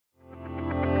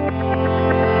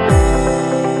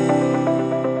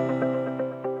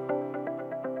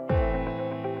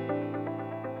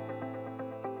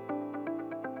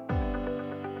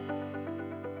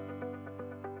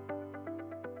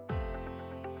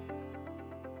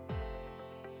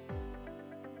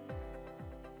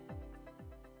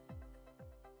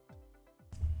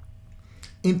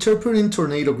Interpreting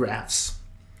tornado graphs.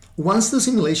 Once the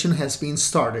simulation has been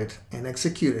started and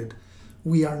executed,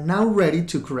 we are now ready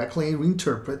to correctly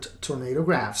reinterpret tornado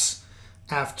graphs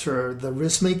after the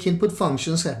RiskMakeInput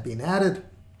functions have been added.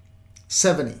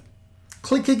 70.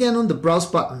 Click again on the Browse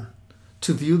button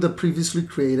to view the previously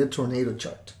created tornado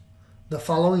chart. The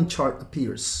following chart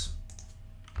appears.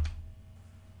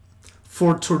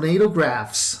 For tornado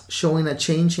graphs showing a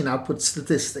change in output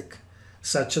statistic,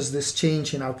 such as this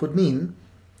change in output mean,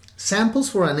 samples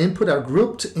for an input are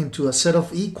grouped into a set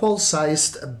of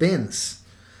equal-sized bins,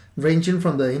 ranging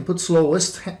from the input's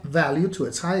lowest value to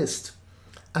its highest.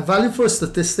 A value for a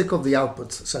statistic of the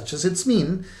output, such as its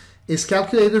mean, is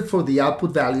calculated for the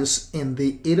output values in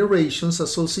the iterations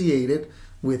associated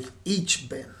with each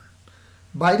bin.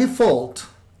 By default,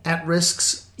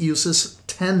 @Risks uses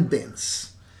 10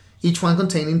 bins, each one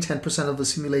containing 10% of the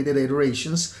simulated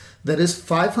iterations, that is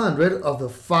 500 of the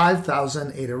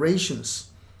 5,000 iterations.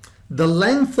 The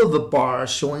length of the bar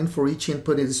showing for each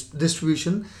input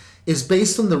distribution is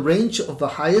based on the range of the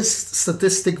highest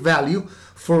statistic value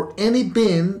for any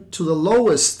bin to the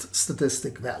lowest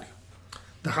statistic value.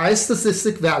 The highest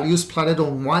statistic value is plotted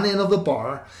on one end of the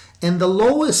bar, and the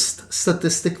lowest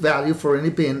statistic value for any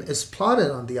bin is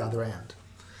plotted on the other end.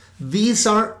 These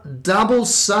are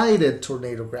double-sided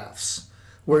tornado graphs,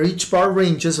 where each bar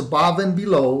ranges above and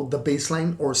below the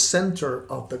baseline or center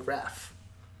of the graph.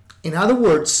 In other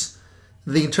words,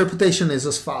 the interpretation is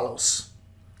as follows.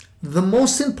 The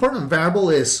most important variable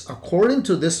is, according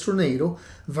to this tornado,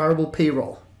 variable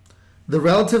payroll. The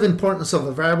relative importance of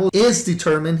a variable is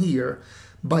determined here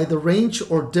by the range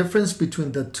or difference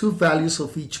between the two values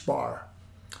of each bar.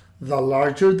 The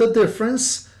larger the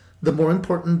difference, the more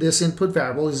important this input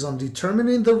variable is on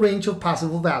determining the range of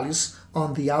possible values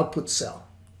on the output cell,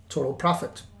 total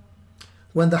profit.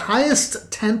 When the highest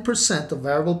 10% of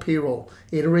variable payroll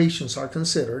iterations are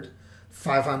considered,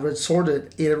 500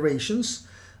 sorted iterations,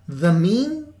 the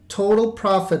mean total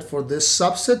profit for this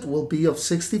subset will be of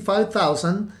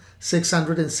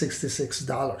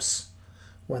 $65,666.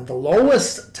 When the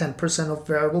lowest 10% of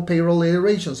variable payroll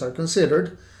iterations are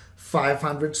considered,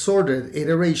 500 sorted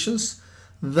iterations,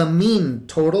 the mean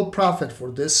total profit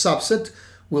for this subset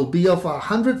will be of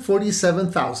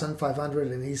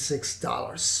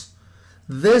 $147,586.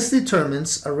 This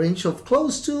determines a range of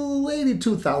close to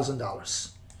 $82,000.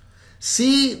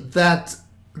 See that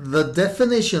the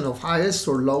definition of highest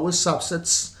or lowest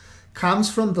subsets comes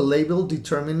from the label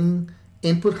determining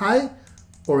input high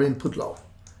or input low.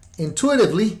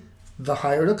 Intuitively, the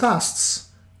higher the costs,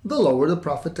 the lower the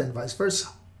profit, and vice versa.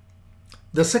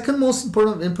 The second most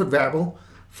important input variable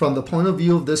from the point of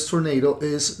view of this tornado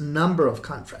is number of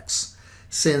contracts,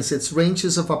 since its range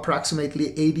is of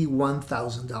approximately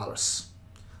 $81,000.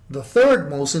 The third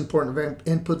most important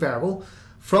input variable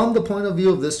from the point of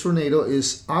view of this tornado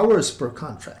is hours per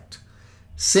contract,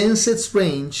 since its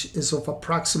range is of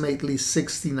approximately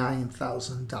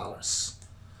 $69,000.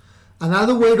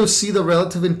 Another way to see the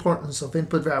relative importance of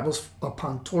input variables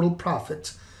upon total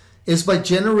profit is by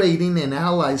generating and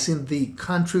analyzing the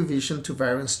contribution to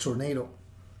variance tornado.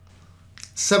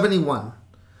 71.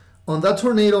 On that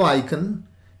tornado icon,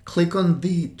 click on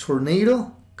the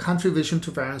Tornado Contribution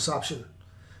to Variance option.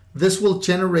 This will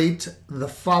generate the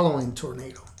following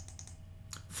tornado.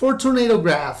 For tornado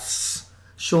graphs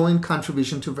showing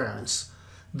contribution to variance,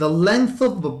 the length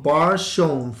of the bar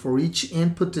shown for each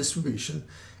input distribution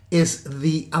is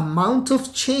the amount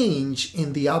of change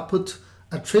in the output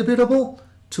attributable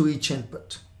to each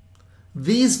input.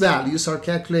 These values are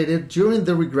calculated during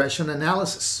the regression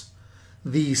analysis.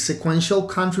 The sequential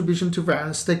contribution to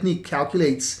variance technique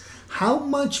calculates how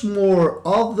much more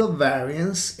of the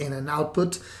variance in an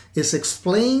output is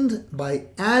explained by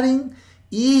adding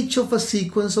each of a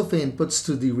sequence of inputs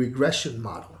to the regression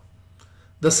model.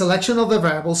 The selection of the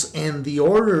variables and the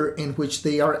order in which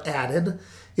they are added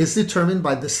is determined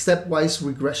by the stepwise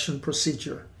regression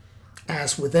procedure.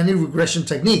 As with any regression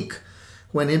technique,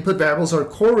 when input variables are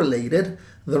correlated,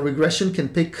 the regression can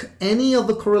pick any of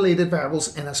the correlated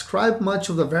variables and ascribe much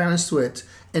of the variance to it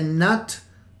and not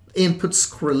inputs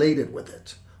correlated with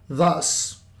it.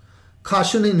 Thus,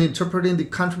 caution in interpreting the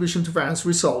contribution to variance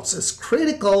results is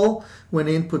critical when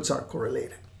inputs are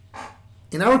correlated.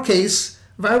 In our case,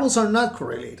 variables are not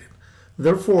correlated.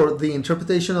 Therefore, the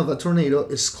interpretation of a tornado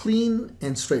is clean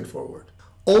and straightforward.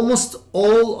 Almost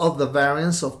all of the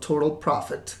variance of total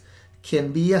profit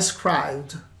can be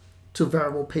ascribed to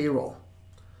variable payroll.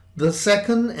 The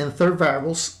second and third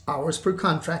variables, hours per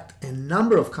contract and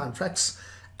number of contracts,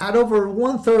 add over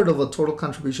 1/3 of the total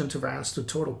contribution to variance to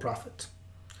total profit.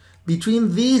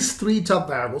 Between these three top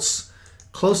variables,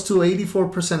 close to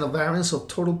 84% of variance of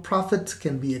total profit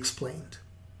can be explained.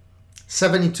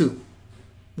 72.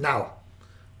 Now,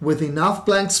 with enough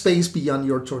blank space beyond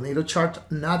your tornado chart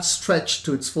not stretched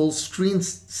to its full screen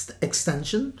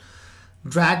extension,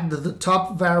 drag the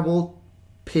top variable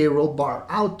payroll bar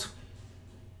out.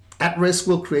 At Risk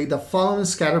will create the following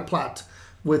scatter plot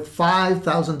with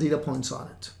 5,000 data points on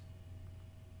it.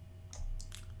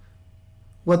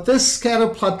 What this scatter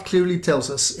plot clearly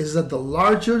tells us is that the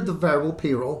larger the variable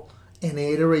payroll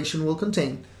any iteration will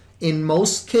contain, in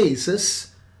most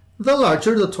cases, the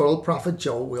larger the total profit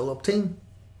Joe will obtain.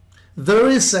 There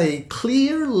is a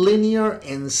clear, linear,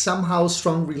 and somehow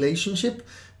strong relationship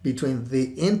between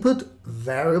the input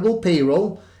variable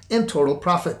payroll and total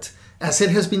profit, as it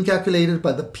has been calculated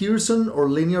by the Pearson or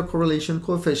linear correlation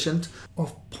coefficient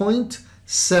of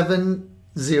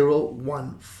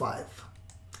 0.7015.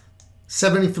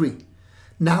 73.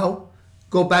 Now,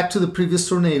 go back to the previous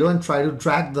tornado and try to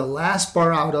drag the last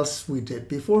bar out as we did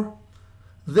before,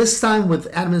 this time with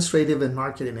administrative and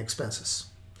marketing expenses.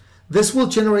 This will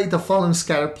generate the following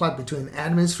scatter plot between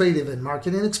administrative and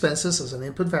marketing expenses as an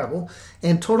input variable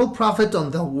and total profit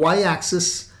on the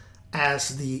y-axis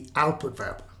as the output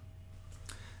variable.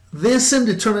 This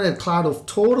indeterminate cloud of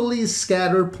totally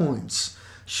scattered points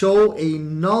show a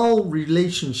null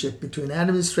relationship between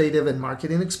administrative and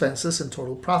marketing expenses and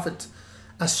total profit,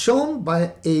 as shown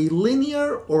by a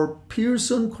linear or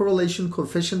Pearson correlation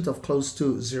coefficient of close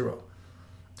to 0.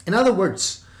 In other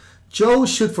words, Joe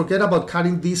should forget about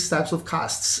cutting these types of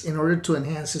costs in order to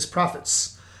enhance his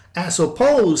profits, as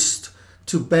opposed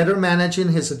to better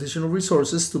managing his additional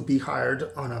resources to be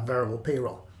hired on a variable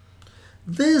payroll.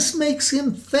 This makes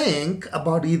him think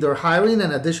about either hiring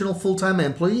an additional full-time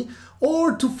employee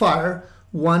or to fire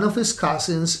one of his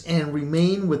cousins and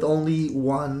remain with only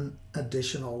one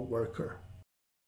additional worker.